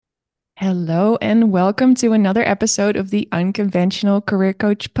Hello, and welcome to another episode of the Unconventional Career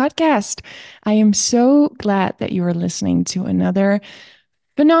Coach podcast. I am so glad that you are listening to another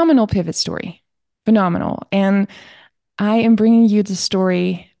phenomenal pivot story. Phenomenal. And I am bringing you the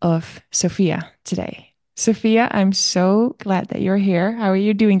story of Sophia today. Sophia, I'm so glad that you're here. How are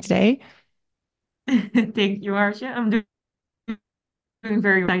you doing today? Thank you, Arja. I'm doing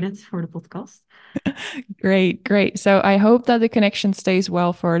very excited for the podcast. Great, great. So I hope that the connection stays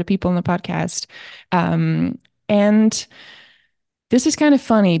well for the people in the podcast. And this is kind of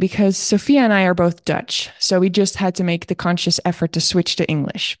funny because Sophia and I are both Dutch. So we just had to make the conscious effort to switch to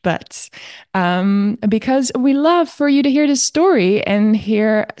English. But because we love for you to hear this story and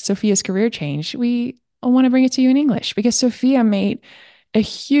hear Sophia's career change, we want to bring it to you in English because Sophia made a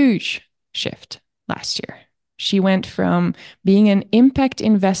huge shift last year. She went from being an impact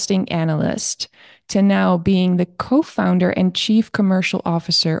investing analyst to now being the co founder and chief commercial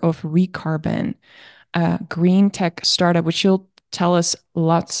officer of Recarbon, a green tech startup, which she'll tell us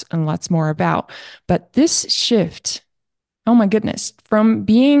lots and lots more about. But this shift, oh my goodness, from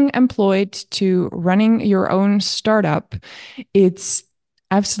being employed to running your own startup, it's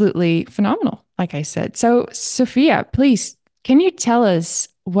absolutely phenomenal, like I said. So, Sophia, please, can you tell us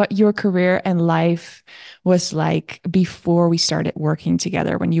what your career and life was like before we started working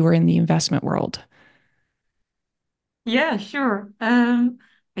together when you were in the investment world? Yeah, sure.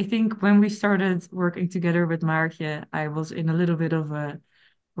 I think when we started working together with Maartje, I was in a little bit of a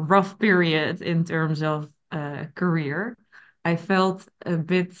rough period in terms of career. I felt a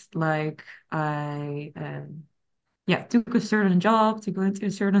bit like I took a certain job to go into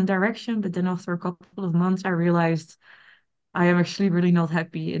a certain direction, but then after a couple of months, I realized I am actually really not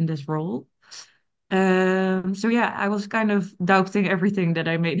happy in this role. So yeah, I was kind of doubting everything that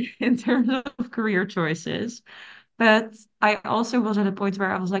I made in terms of career choices. But I also was at a point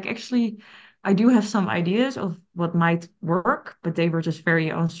where I was like, actually, I do have some ideas of what might work, but they were just very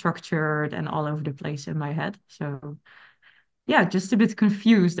unstructured and all over the place in my head. So yeah, just a bit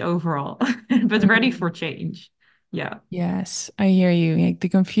confused overall, but ready for Mm. change. Yeah. Yes, I hear you. Like the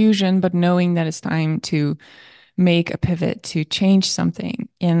confusion, but knowing that it's time to make a pivot to change something.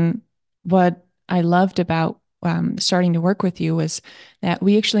 And what I loved about starting to work with you was that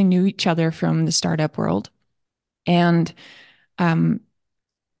we actually knew each other from the startup world. And um,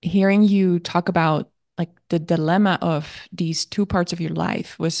 hearing you talk about like the dilemma of these two parts of your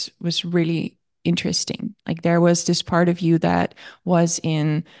life was really interesting. Like there was this part of you that was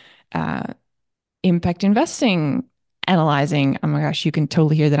in uh, impact investing analyzing. Oh my gosh, you can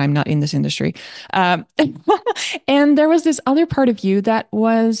totally hear that I'm not in this industry. Um, and there was this other part of you that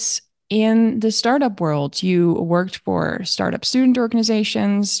was in the startup world. You worked for startup student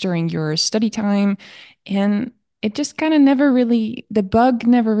organizations during your study time, and it just kind of never really, the bug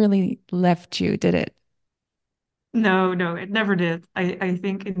never really left you, did it? No, no, it never did. I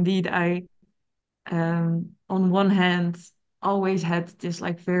think indeed on one hand, always had this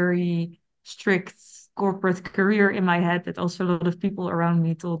like very strict corporate career in my head that also a lot of people around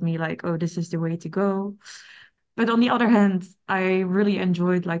me told me like, oh, this is the way to go. But on the other hand, I really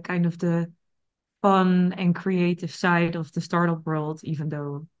enjoyed like kind of the fun and creative side of the startup world, even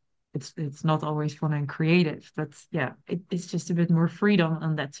though it's not always fun and creative. But yeah, it's just a bit more freedom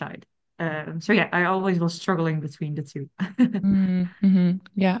on that side. So yeah, I always was struggling between the two. Mm-hmm.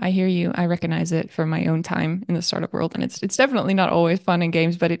 Yeah, I hear you. I recognize it from my own time in the startup world, and it's definitely not always fun and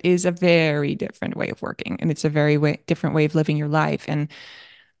games, but it is a very different way of working, and it's a different way of living your life. And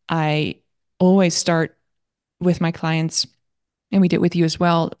I always start with my clients, and we did with you as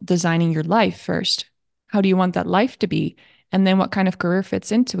well, designing your life first. How do you want that life to be? And then what kind of career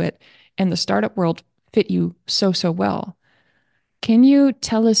fits into it? And the startup world fit you so well. Can you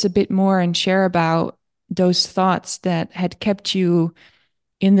tell us a bit more and share about those thoughts that had kept you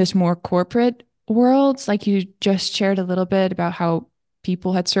in this more corporate world? Like you just shared a little bit about how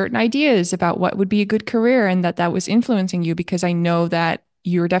people had certain ideas about what would be a good career and that that was influencing you, because I know that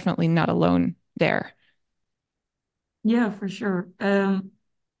you're definitely not alone there. Yeah, for sure. I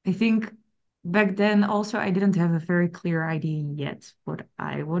think back then also I didn't have a very clear idea yet what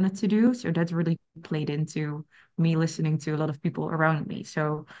I wanted to do. So that really played into me listening to a lot of people around me.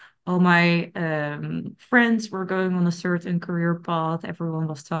 So all my friends were going on a certain career path. Everyone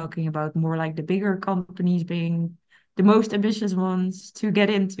was talking about more like the bigger companies being the most ambitious ones to get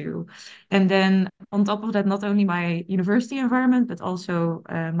into. And then on top of that, not only my university environment, but also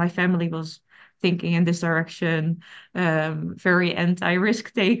my family was thinking in this direction, very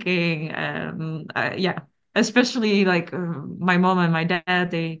anti-risk taking. Yeah, especially like my mom and my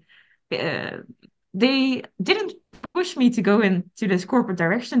dad, uh, they didn't push me to go into this corporate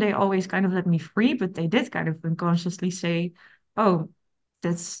direction. They always kind of let me free, but they did kind of unconsciously say, "Oh,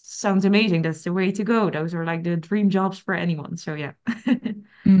 that sounds amazing. That's the way to go. Those are like the dream jobs for anyone." So yeah.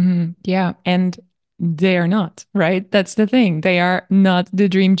 Yeah. And they are not, right? That's the thing. They are not the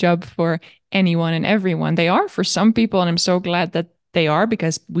dream job for anyone and everyone. They are for some people. And I'm so glad that they are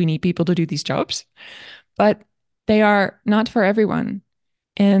because we need people to do these jobs, but they are not for everyone.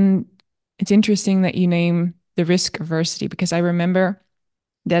 And it's interesting that you name the risk aversity because I remember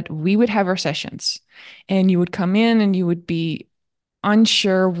that we would have our sessions and you would come in and you would be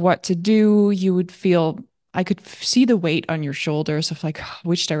unsure what to do. You would feel, I could see the weight on your shoulders of like,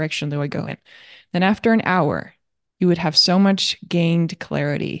 which direction do I go in? Then after an hour, you would have so much gained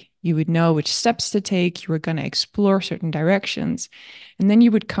clarity. You would know which steps to take. You were going to explore certain directions. And then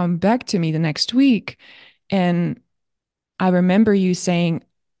you would come back to me the next week. And I remember you saying,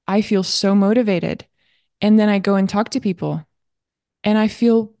 I feel so motivated. And then I go and talk to people and I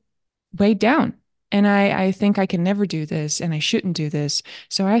feel weighed down. And I think I can never do this and I shouldn't do this.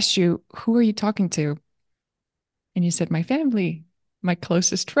 So I asked you, who are you talking to? And you said, my family, my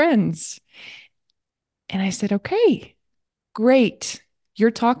closest friends. And I said, okay, great.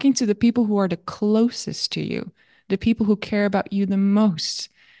 You're talking to the people who are the closest to you, the people who care about you the most,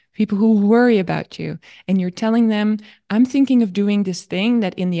 people who worry about you. And you're telling them, I'm thinking of doing this thing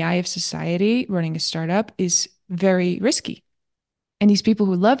that in the eye of society, running a startup is very risky. And these people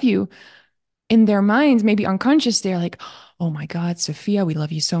who love you in their minds, maybe unconscious, they're like, oh my God, Sophia, we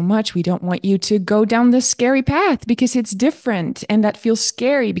love you so much. We don't want you to go down this scary path because it's different. And that feels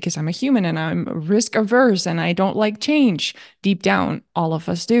scary because I'm a human and I'm risk averse and I don't like change. Deep down, all of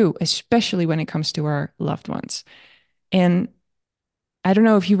us do, especially when it comes to our loved ones. And I don't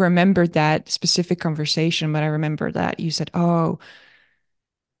know if you remembered that specific conversation, but I remember that you said, oh,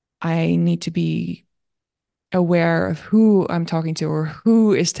 I need to be aware of who I'm talking to or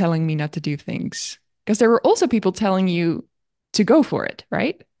who is telling me not to do things. Because there were also people telling you to go for it,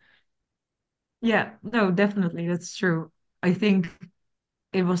 right? Yeah, no, definitely. That's true. I think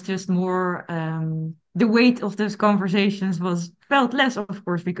it was just more the weight of those conversations was felt less, of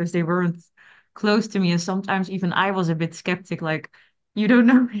course, because they weren't close to me. And sometimes even I was a bit skeptic, like, you don't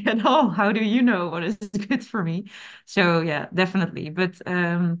know me at all. How do you know what is good for me? So yeah, definitely. But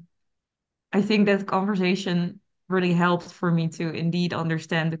I think that conversation really helped for me to indeed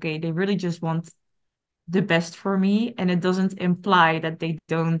understand, okay, they really just want the best for me. And it doesn't imply that they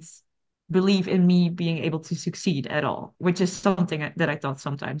don't believe in me being able to succeed at all, which is something that I thought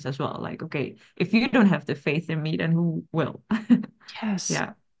sometimes as well. Like, okay, if you don't have the faith in me, then who will? Yes.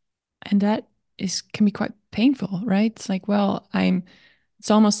 Yeah. And that is can be quite painful, right? It's like, well,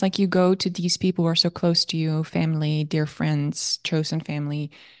 it's almost like you go to these people who are so close to you, family, dear friends, chosen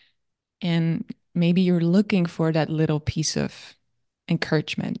family, and maybe you're looking for that little piece of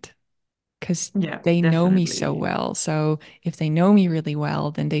encouragement because Yeah, they know me so definitely. well. So if they know me really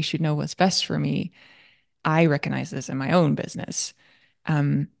well, then they should know what's best for me. I recognize this in my own business.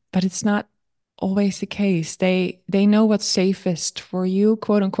 But it's not always the case. They know what's safest for you,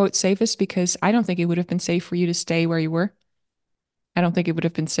 quote unquote safest, because I don't think it would have been safe for you to stay where you were. I don't think it would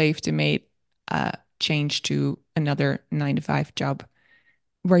have been safe to make a change to another 9 to 5 job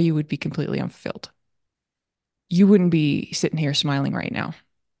where you would be completely unfulfilled. You wouldn't be sitting here smiling right now.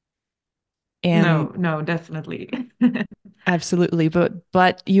 And No, no, definitely. absolutely.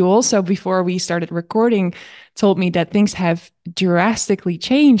 But you also, before we started recording, told me that things have drastically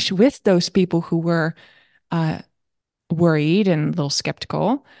changed with those people who were uh, worried and a little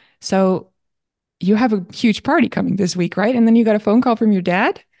skeptical. So you have a huge party coming this week, right? And then you got a phone call from your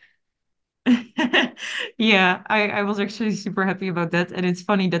dad. Yeah, I was actually super happy about that. And it's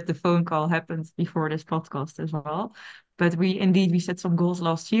funny that the phone call happened before this podcast as well. But we set some goals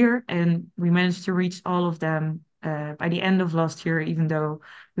last year and we managed to reach all of them by the end of last year, even though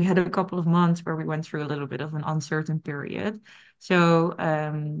we had a couple of months where we went through a little bit of an uncertain period. So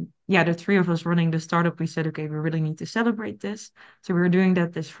yeah, the three of us running the startup, we said, okay, we really need to celebrate this. So we're doing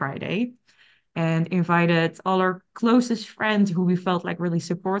that this Friday and invited all our closest friends who we felt like really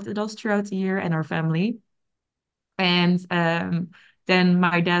supported us throughout the year and our family. And then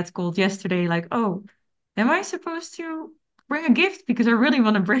my dad called yesterday, like, oh, am I supposed to bring a gift? Because I really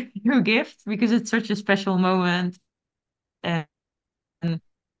want to bring you a gift because it's such a special moment. And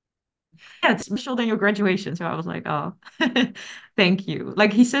yeah, it's special than your graduation. So I was like, oh, thank you.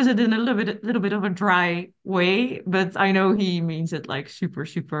 Like he says it in a little bit of a dry way, but I know he means it like super,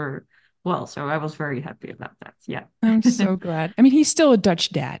 super well. So I was very happy about that. Yeah. I'm so glad. I mean, he's still a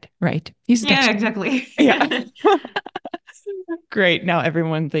Dutch dad, right? He's a Yeah, Dutch dad. exactly. Yeah. Great. Now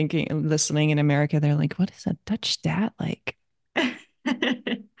everyone thinking, listening in America, they're like, what is a Dutch dad like?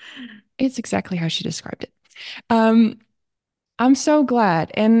 It's exactly how she described it. Um, I'm so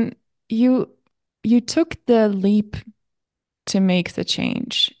glad. And you you took the leap to make the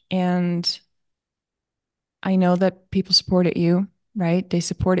change. And I know that people supported you, right? They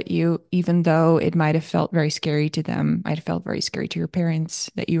supported you, even though it might have felt very scary to them. Might have felt very scary to your parents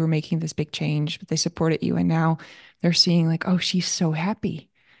that you were making this big change, but they supported you. And now they're seeing, like, oh, she's so happy.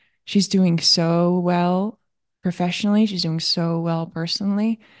 She's doing so well professionally. She's doing so well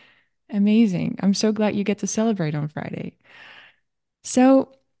personally. Amazing. I'm so glad you get to celebrate on Friday.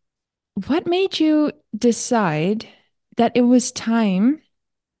 So, what made you decide that it was time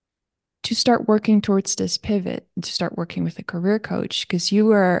to start working towards this pivot, to start working with a career coach? Because you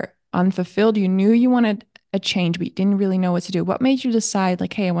were unfulfilled. You knew you wanted a change, but you didn't really know what to do. What made you decide,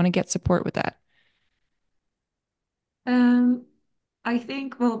 like, hey, I want to get support with that? Um, I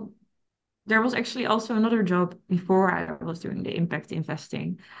think, well, there was actually also another job before I was doing the impact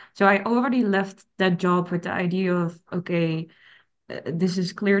investing. So I already left that job with the idea of, okay, this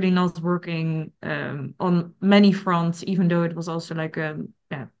is clearly not working on many fronts, even though it was also like,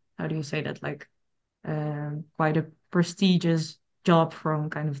 yeah, how do you say that? Like quite a prestigious job from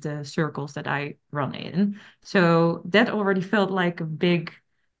kind of the circles that I run in. So that already felt like a big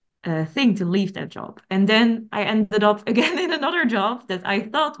thing to leave that job. And then I ended up again in another job that I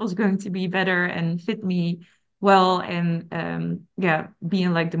thought was going to be better and fit me well and yeah,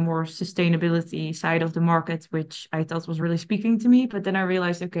 being like the more sustainability side of the market, which I thought was really speaking to me. But then I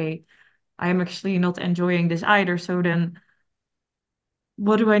realized, okay, I'm actually not enjoying this either. So then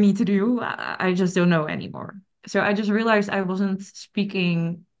what do I need to do? I just don't know anymore. So I just realized I wasn't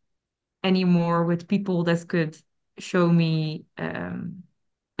speaking anymore with people that could show me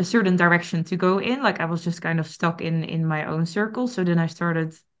a certain direction to go in. Like I was just kind of stuck in my own circle. So then I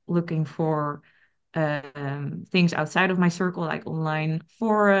started looking for things outside of my circle, like online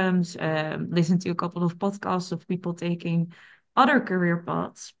forums, listen to a couple of podcasts of people taking other career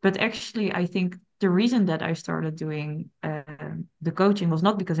paths. But actually, I think the reason that I started doing the coaching was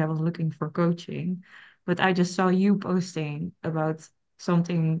not because I was looking for coaching, but I just saw you posting about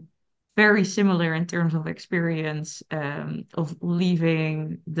something very similar in terms of experience of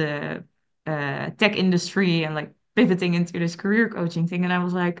leaving the tech industry and like pivoting into this career coaching thing. And I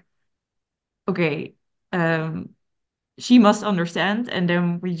was like, okay, um, she must understand. And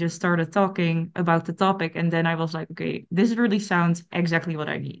then we just started talking about the topic. And then I was like, okay, this really sounds exactly what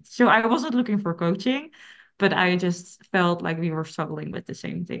I need. So I wasn't looking for coaching, but I just felt like we were struggling with the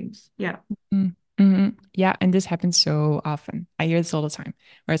same things. Yeah. Mm, mhm. Yeah, and this happens so often. I hear this all the time,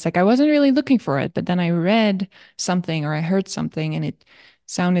 where it's like I wasn't really looking for it, but then I read something or I heard something and it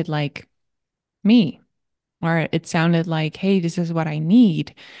sounded like me, or it sounded like, hey, this is what I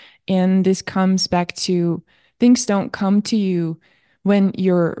need. And this comes back to things don't come to you when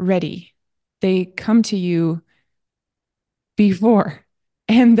you're ready. They come to you before.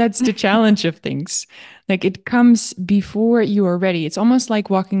 And that's the challenge of things. Like it comes before you are ready. It's almost like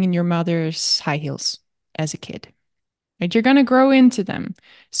walking in your mother's high heels as a kid, right? You're going to grow into them.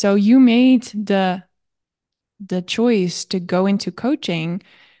 So you made the choice to go into coaching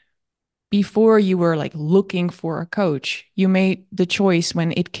before you were like looking for a coach. You made the choice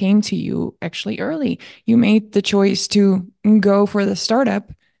when it came to you actually early. You made the choice to go for the startup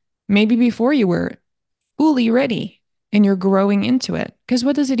maybe before you were fully ready and you're growing into it. Because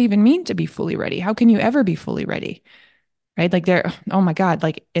what does it even mean to be fully ready? How can you ever be fully ready? Right? Like there, oh my God,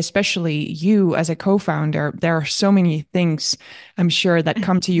 like especially you as a co-founder, there are so many things I'm sure that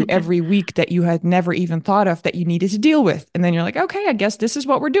come to you every week that you had never even thought of that you needed to deal with. And then you're like, okay, I guess this is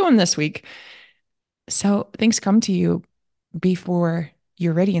what we're doing this week. So things come to you before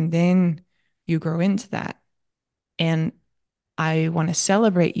you're ready and then you grow into that. And I want to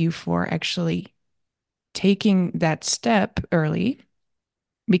celebrate you for actually taking that step early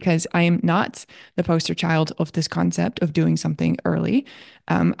because I am not the poster child of this concept of doing something early.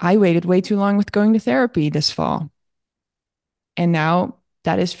 I waited way too long with going to therapy this fall. And now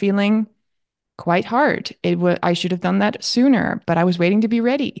that is feeling quite hard. I should have done that sooner, but I was waiting to be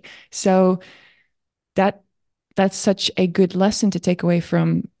ready. So that that's such a good lesson to take away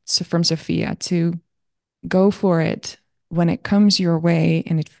from Sophia to go for it when it comes your way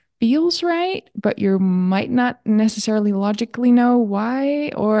and it feels right, but you might not necessarily logically know why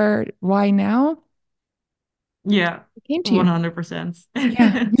or why now. Yeah, It came to you. 100%.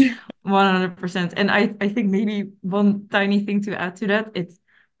 Yeah. 100%. And I think maybe one tiny thing to add to that,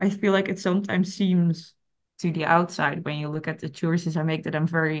 I feel like it sometimes seems to the outside when you look at the choices I make that I'm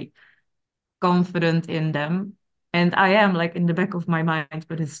very confident in them. And I am like in the back of my mind,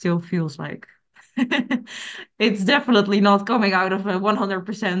 but it still feels like it's definitely not coming out of a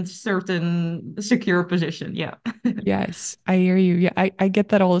 100% certain secure position. Yeah. Yes, I hear you. Yeah, I get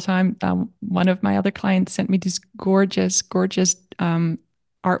that all the time. One of my other clients sent me this gorgeous, gorgeous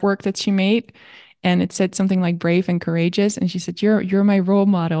artwork that she made, and it said something like brave and courageous. And she said, "You're my role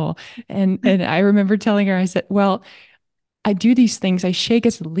model." And I remember telling her, I said, "Well, I do these things. I shake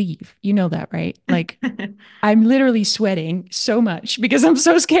as a leaf. You know that, right? Like I'm literally sweating so much because I'm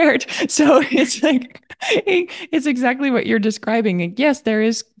so scared." So it's like it's exactly what you're describing. And yes, there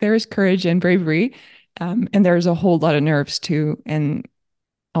is courage and bravery, and there's a whole lot of nerves too, and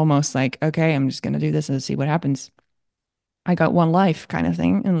almost like, okay, I'm just gonna do this and see what happens. I got one life, kind of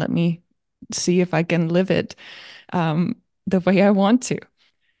thing, and let me see if I can live it the way I want to.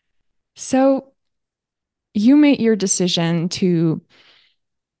 So you made your decision to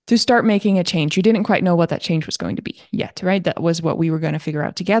start making a change. You didn't quite know what that change was going to be yet, right? That was what we were going to figure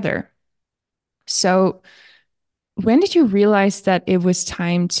out together. So, when did you realize that it was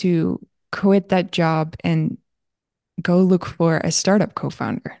time to quit that job and go look for a startup co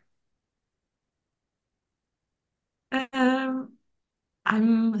founder? Um,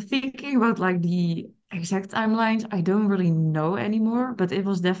 I'm thinking about like the exact timelines. I don't really know anymore, but it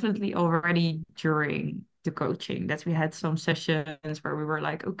was definitely already during the coaching that we had some sessions where we were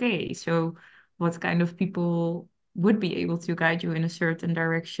like, okay, so what kind of people would be able to guide you in a certain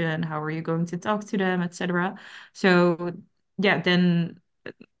direction? How are you going to talk to them, etc. So yeah, then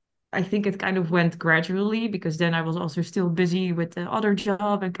I think it kind of went gradually because then I was also still busy with the other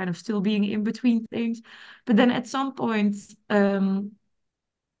job and kind of still being in between things. But then at some point,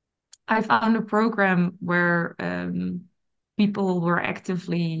 I found a program where people were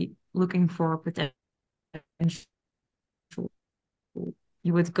actively looking for potential.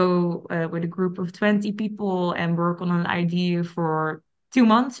 You would go with a group of 20 people and work on an idea for 2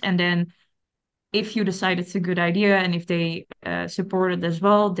 months. And then if you decide it's a good idea and if they support it as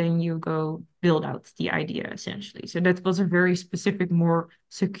well, then you go build out the idea essentially. So that was a very specific, more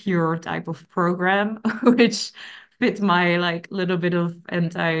secure type of program, which fit my like little bit of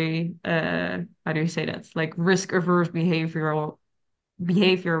how do you say that? Like risk averse behavior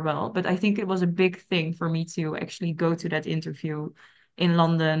well. But I think it was a big thing for me to actually go to that interview in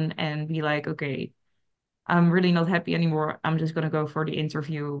London and be like, okay, I'm really not happy anymore. I'm just gonna go for the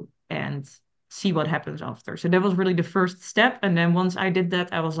interview and see what happens after. So that was really the first step. And then once I did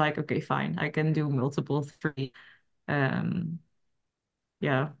that, I was like, okay, fine, I can do multiple three. Um,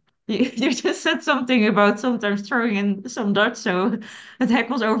 yeah. You just said something about sometimes throwing in some Dutch, so het hek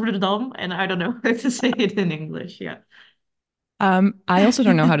was over the dam, and I don't know how to say it in English. Yeah. I also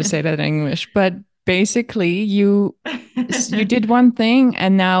don't know how to say that in English, but basically, you did one thing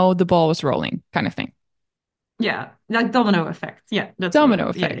and now the ball was rolling, kind of thing. Yeah, like domino effect. Yeah, that's what I Domino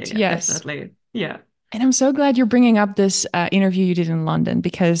would. Yeah, yeah, effect, yeah, yes. definitely. Yeah. And I'm so glad you're bringing up this interview you did in London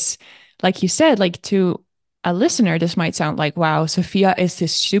because, like you said, like to a listener, this might sound like, wow, Sophia is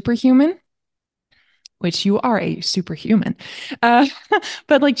this superhuman, which you are a superhuman. Uh,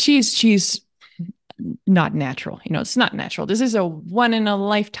 but like she's not natural. You know, it's not natural. This is a one in a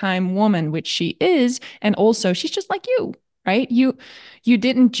lifetime woman, which she is. And also she's just like you, right? You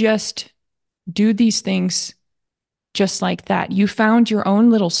didn't just do these things just like that. You found your own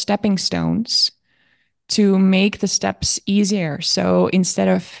little stepping stones to make the steps easier. So instead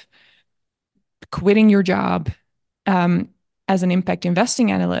of quitting your job um, as an impact investing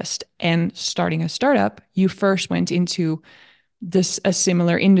analyst and starting a startup, you first went into this a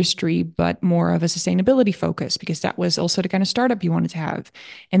similar industry, but more of a sustainability focus because that was also the kind of startup you wanted to have.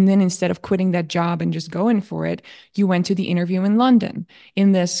 And then instead of quitting that job and just going for it, you went to the interview in London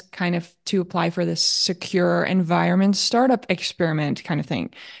in this kind of to apply for this secure environment startup experiment kind of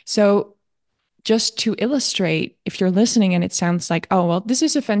thing. So just to illustrate, if you're listening and it sounds like, oh, well, this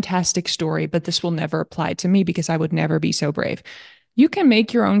is a fantastic story, but this will never apply to me because I would never be so brave. You can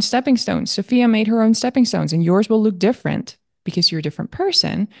make your own stepping stones. Sophia made her own stepping stones, and yours will look different because you're a different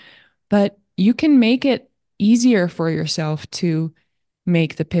person, but you can make it easier for yourself to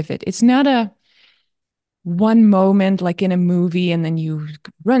make the pivot. It's not a one moment like in a movie and then you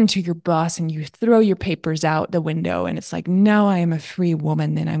run to your boss and you throw your papers out the window and it's like now I am a free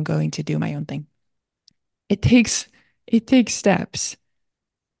woman and I'm going to do my own thing. It takes steps,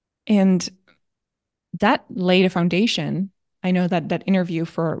 and that laid a foundation. I know that that interview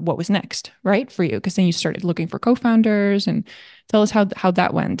for what was next, right, for you, because then you started looking for co-founders, and tell us how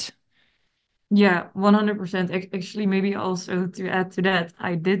that went. Yeah, 100%. Actually, maybe also to add to that,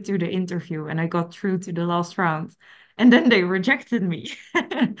 I did do the interview and I got through to the last round, and then they rejected me.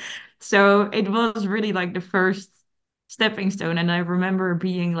 So it was really like the first stepping stone. And I remember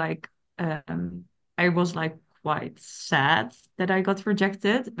being like, I was like quite sad that I got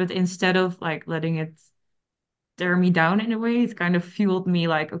rejected, but instead of like letting it tear me down in a way, it kind of fueled me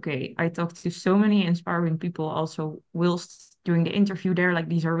like, okay, I talked to so many inspiring people also whilst doing the interview there. Like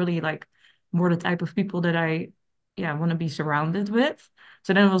these are really like more the type of people that yeah, want to be surrounded with.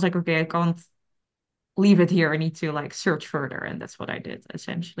 So then I was like, okay, I can't leave it here. I need to like search further. And that's what I did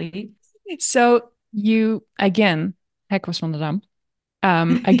essentially. So you again, heck was van de dam.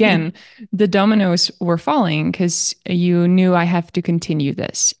 Again, the dominoes were falling because you knew I have to continue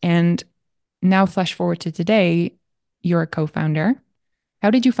this. And now, flash forward to today, you're a co founder. How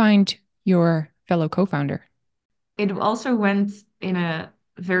did you find your fellow co founder? It also went in a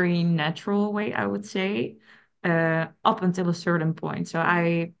very natural way, I would say, up until a certain point. So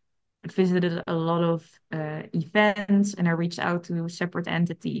I visited a lot of events and I reached out to separate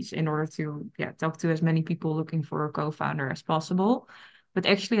entities in order to talk to as many people looking for a co-founder as possible. But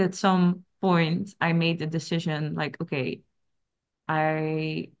actually, at some point, I made the decision like, okay,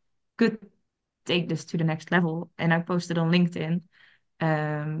 I could take this to the next level. And I posted on LinkedIn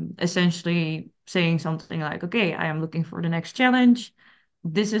essentially saying something like, okay, I am looking for the next challenge.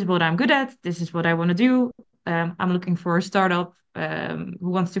 This is what I'm good at. This is what I want to do. I'm looking for a startup who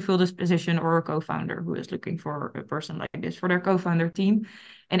wants to fill this position or a co-founder who is looking for a person like this for their co-founder team.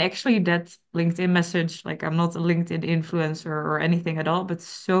 And actually, that LinkedIn message, like I'm not a LinkedIn influencer or anything at all, but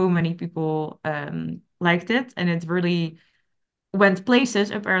so many people liked it. And it really went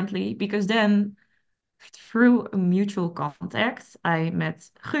places apparently because then through a mutual contact, I met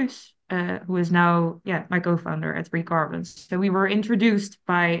Guus, who is now, my co-founder at Three Carbons. So we were introduced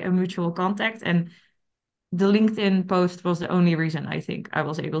by a mutual contact, and the LinkedIn post was the only reason I think I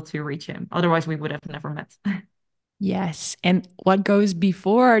was able to reach him. Otherwise, we would have never met. Yes. And what goes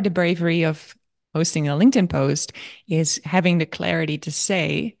before the bravery of posting a LinkedIn post is having the clarity to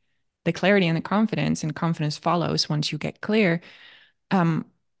say, the clarity and confidence follows once you get clear. Um,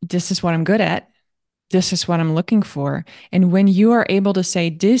 this is what I'm good at. This is what I'm looking for. And when you are able to say,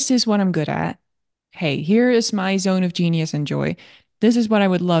 this is what I'm good at, hey, here is my zone of genius and joy. This is what I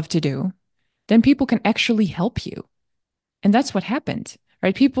would love to do. Then people can actually help you. And that's what happened,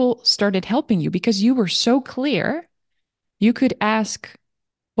 right? People started helping you because you were so clear. You could ask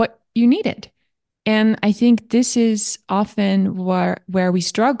what you needed. And I think this is often where we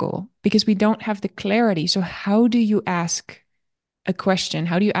struggle because we don't have the clarity. So, how do you ask a question?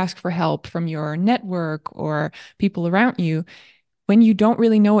 How do you ask for help from your network or people around you when you don't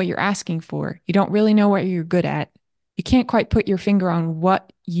really know what you're asking for? You don't really know what you're good at. You can't quite put your finger on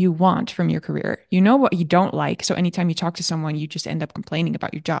what you want from your career. You know what you don't like. So anytime you talk to someone, you just end up complaining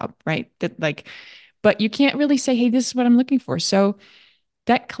about your job, right? That like, but you can't really say, hey, this is what I'm looking for. So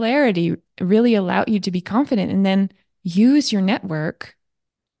that clarity really allowed you to be confident and then use your network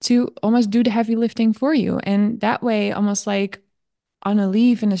to almost do the heavy lifting for you. And that way, almost like on a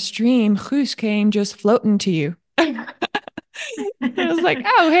leaf in a stream, Guus came just floating to you. I was like,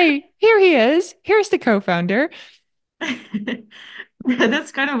 oh, hey, here he is. Here's the co founder.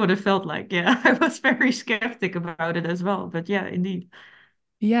 That's kind of what it felt like. Yeah, I was very skeptic about it as well. But yeah, indeed.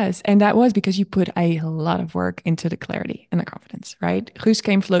 Yes. And that was because you put a lot of work into the clarity and the confidence, right? Guus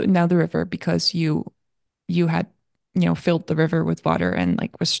came floating down the river because you had, filled the river with water and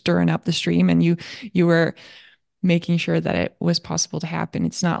like was stirring up the stream and you were making sure that it was possible to happen.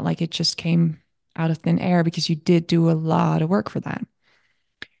 It's not like it just came out of thin air because you did do a lot of work for that.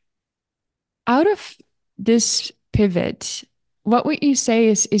 Out of this pivot, what would you say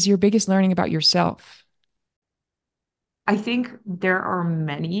is your biggest learning about yourself? I think there are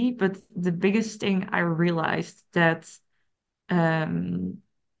many, but the biggest thing I realized that um,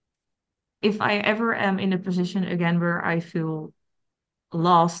 if I ever am in a position again where I feel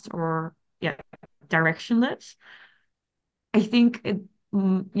lost or directionless, I think it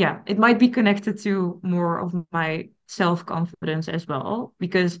might be connected to more of my self-confidence as well,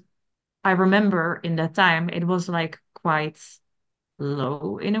 because I remember in that time it was like quite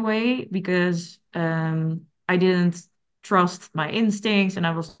low in a way because I didn't trust my instincts and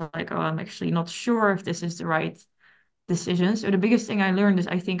I was like, oh, I'm actually not sure if this is the right decision. So the biggest thing I learned is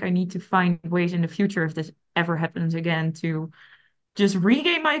I think I need to find ways in the future if this ever happens again to just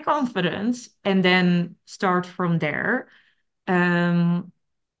regain my confidence and then start from there. Um,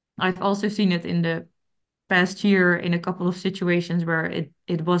 I've also seen it in the past year in a couple of situations where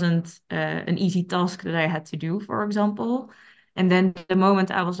it wasn't an easy task that I had to do, for example. And then the moment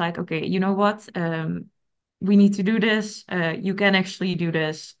I was like, okay, you know what? We need to do this. You can actually do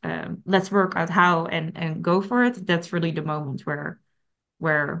this. Let's work out how and go for it. That's really the moment where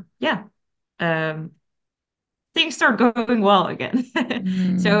um, things start going well again.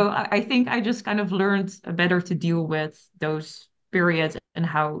 Mm, So I think I just kind of learned better to deal with those periods and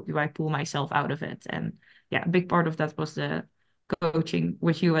how do I pull myself out of it. And yeah, a big part of that was the coaching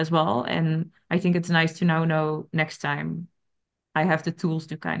with you as well. And I think it's nice to now know next time I have the tools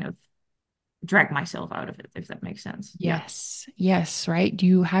to kind of drag myself out of it, if that makes sense. Yeah. yes, yes, right.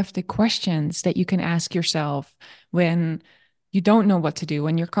 You have the questions that you can ask yourself when you don't know what to do,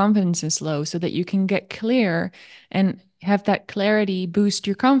 when your confidence is low, so that you can get clear and have that clarity boost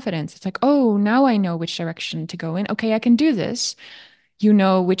your confidence. It's like, oh, now I know which direction to go in. Okay, I can do this. You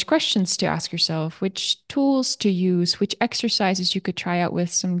know which questions to ask yourself, which tools to use, which exercises you could try out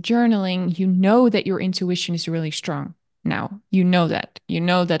with some journaling. You know that your intuition is really strong now. You know that. You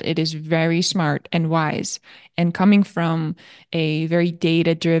know that it is very smart and wise. And coming from a very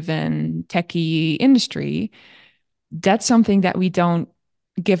data driven, techie industry, that's something that we don't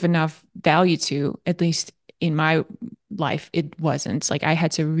give enough value to, at least in my life. It wasn't like I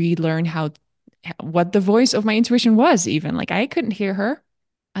had to relearn how what the voice of my intuition was, even like I couldn't hear her.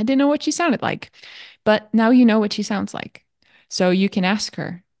 I didn't know what she sounded like, but now you know what she sounds like. So you can ask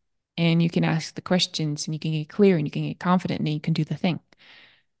her and you can ask the questions and you can get clear and you can get confident and then you can do the thing.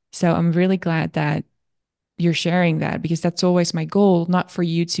 So I'm really glad that you're sharing that, because that's always my goal, not for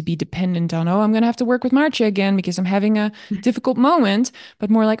you to be dependent on, oh, I'm going to have to work with Marcia again because I'm having a difficult moment,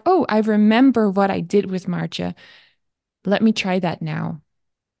 but more like, oh, I remember what I did with Marcia. Let me try that now.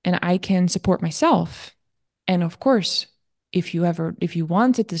 And I can support myself. And of course, if you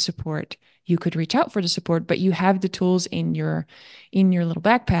wanted the support, you could reach out for the support, but you have the tools in your little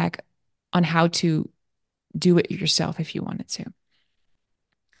backpack on how to do it yourself if you wanted to.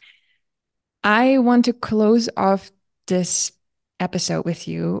 I want to close off this episode with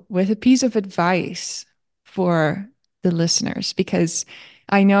you with a piece of advice for the listeners, because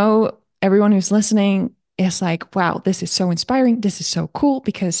I know everyone who's listening is like, wow, this is so inspiring. This is so cool,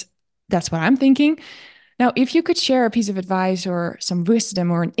 because that's what I'm thinking. Now, if you could share a piece of advice or some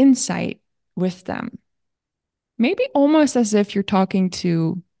wisdom or an insight with them, maybe almost as if you're talking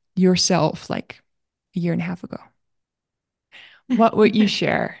to yourself like a year and a half ago, what would you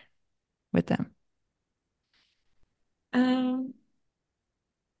share with them? Um,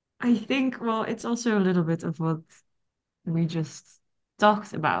 I think, well, it's also a little bit of what we just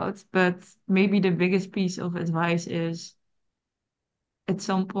talked about, but maybe the biggest piece of advice is at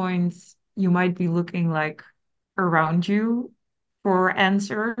some point you might be looking like around you for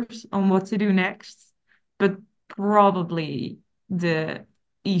answers on what to do next, but probably the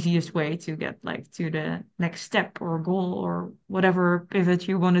easiest way to get like to the next step or goal or whatever pivot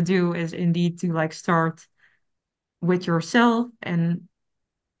you want to do is indeed to like start with yourself and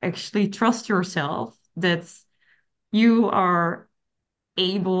actually trust yourself that you are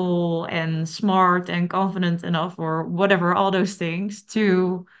able and smart and confident enough or whatever, all those things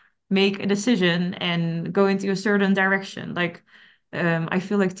to make a decision and go into a certain direction. Like, I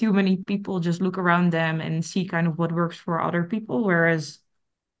feel like too many people just look around them and see kind of what works for other people, whereas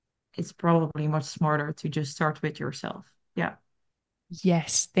it's probably much smarter to just start with yourself. Yeah.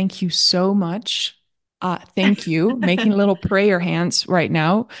 Yes, thank you so much. Thank you. Making little prayer hands right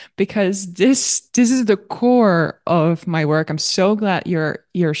now, because this is the core of my work. I'm so glad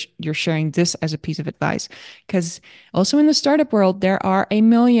you're sharing this as a piece of advice, because also in the startup world there are a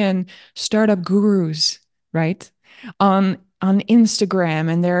million startup gurus, right? On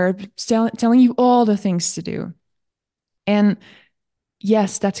Instagram, and they're telling you all the things to do. And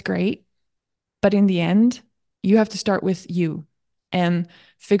yes, that's great. But in the end, you have to start with you and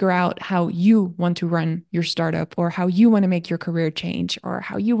figure out how you want to run your startup, or how you want to make your career change, or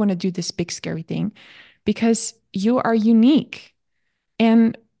how you want to do this big, scary thing, because you are unique.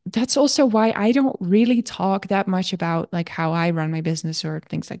 And that's also why I don't really talk that much about like how I run my business or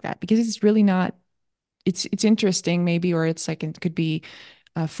things like that, because it's really not, it's interesting maybe, or it's like, it could be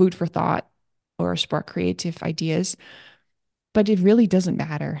food for thought or spark creative ideas, but it really doesn't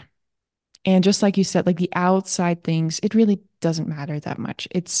matter. And just like you said, like the outside things, it really doesn't matter that much.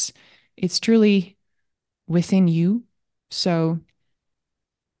 It's truly within you. So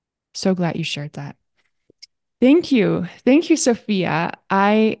so glad you shared that. Thank you. Thank you, Sophia.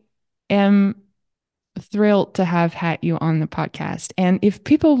 I am thrilled to have had you on the podcast. And if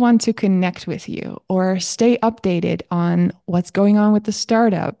people want to connect with you or stay updated on what's going on with the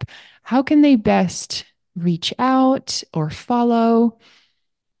startup, how can they best reach out or follow?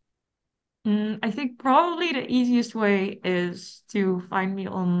 I think probably the easiest way is to find me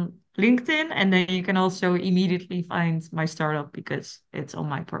on LinkedIn, and then you can also immediately find my startup because it's on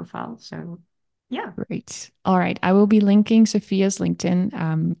my profile. So Yeah, Great. All right. I will be linking Sophia's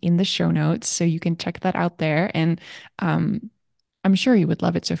LinkedIn in the show notes, so you can check that out there. And um, I'm sure you would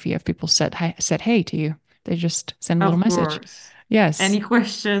love it, Sophia, if people said hey to you. They just send a little of message. course. Yes. Any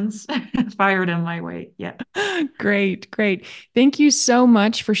questions? Fire them my way. Yeah. Great, great. Thank you so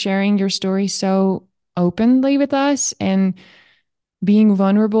much for sharing your story so openly with us and being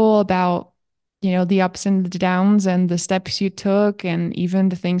vulnerable about, the ups and the downs and the steps you took and even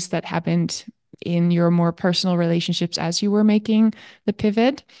the things that happened in your more personal relationships as you were making the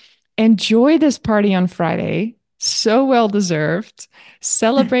pivot. Enjoy this party on Friday. So well deserved.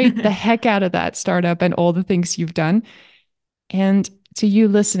 Celebrate the heck out of that startup and all the things you've done. And to you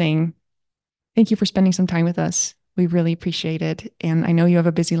listening, thank you for spending some time with us. We really appreciate it. And I know you have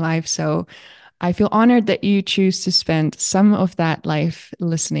a busy life, so I feel honored that you choose to spend some of that life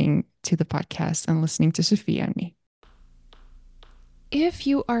listening to the podcast and listening to Sophia and me. If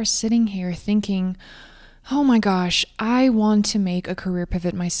you are sitting here thinking, oh my gosh, I want to make a career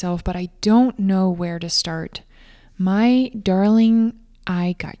pivot myself, but I don't know where to start, my darling,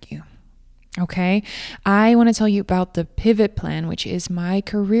 I got you. Okay. I want to tell you about the Pivot Plan, which is my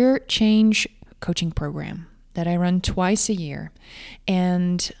career change coaching program that I run twice a year.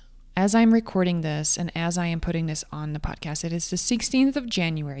 And as I'm recording this and as I am putting this on the podcast, it is the 16th of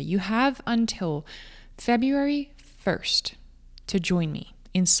January. You have until February 1st to join me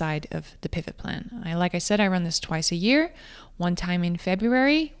inside of the Pivot Plan. Like I said, I run this twice a year, one time in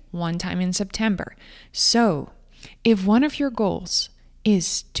February, one time in September. So if one of your goals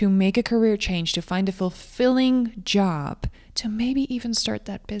is to make a career change, to find a fulfilling job, to maybe even start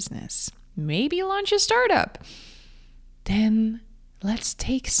that business, maybe launch a startup, then let's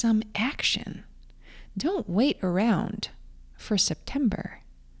take some action. Don't wait around for September,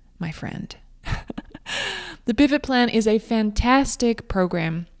 my friend. The Pivot Plan is a fantastic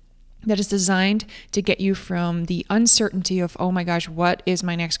program that is designed to get you from the uncertainty of, oh my gosh, what is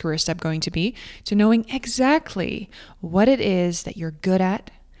my next career step going to be, to knowing exactly what it is that you're good at,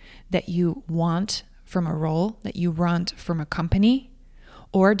 that you want from a role, that you want from a company,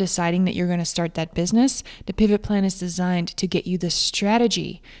 or deciding that you're going to start that business. The Pivot Plan is designed to get you the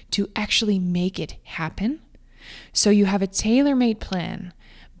strategy to actually make it happen. So you have a tailor-made plan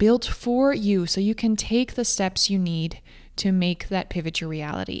built for you so you can take the steps you need to make that pivot your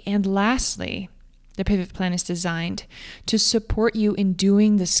reality. And lastly, the Pivot Plan is designed to support you in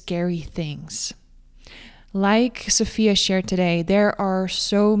doing the scary things. Like Sophia shared today, there are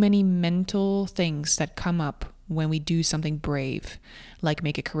so many mental things that come up when we do something brave, like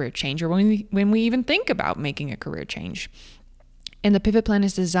make a career change, or when we even think about making a career change. And the Pivot Plan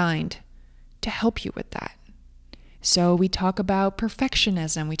is designed to help you with that. So we talk about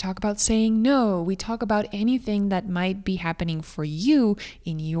perfectionism, we talk about saying no, we talk about anything that might be happening for you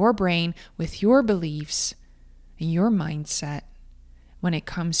in your brain with your beliefs and your mindset when it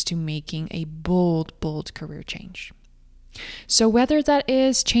comes to making a bold career change. So whether that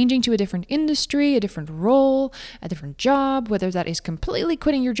is changing to a different industry, a different role, a different job, whether that is completely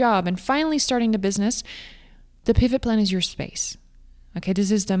quitting your job and finally starting the business, the Pivot Plan is your space. Okay, this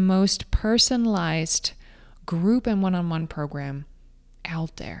is the most personalized group and one-on-one program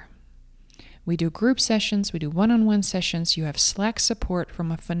out there. We do group sessions, we do one-on-one sessions. You have Slack support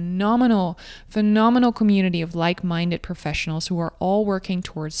from a phenomenal community of like-minded professionals who are all working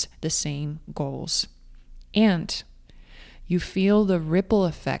towards the same goals. And you feel the ripple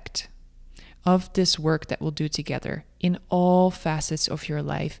effect of this work that we'll do together in all facets of your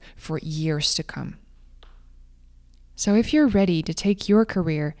life for years to come. So if you're ready to take your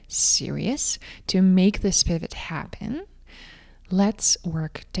career serious, to make this pivot happen, let's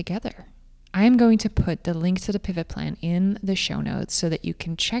work together. I'm going to put the link to the Pivot Plan in the show notes so that you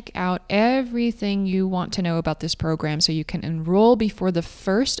can check out everything you want to know about this program, so you can enroll before the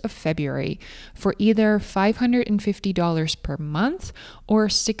 1st of February for either $550 per month or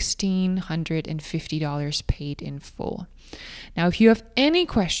 $1,650 paid in full. Now, if you have any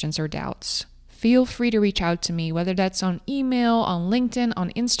questions or doubts, feel free to reach out to me, whether that's on email, on LinkedIn,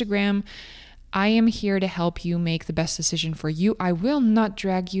 on Instagram. I am here to help you make the best decision for you. I will not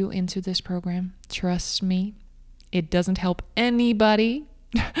drag you into this program. Trust me. It doesn't help anybody.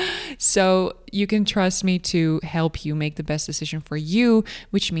 So you can trust me to help you make the best decision for you,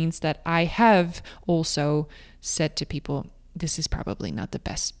 which means that I have also said to people, this is probably not the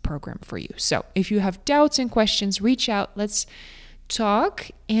best program for you. So if you have doubts and questions, reach out. Let's talk.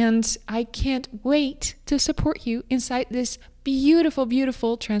 And I can't wait to support you inside this beautiful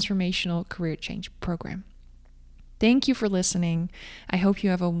transformational career change program. Thank you for listening. I hope you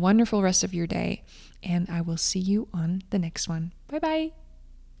have a wonderful rest of your day, and I will see you on the next one. Bye-bye.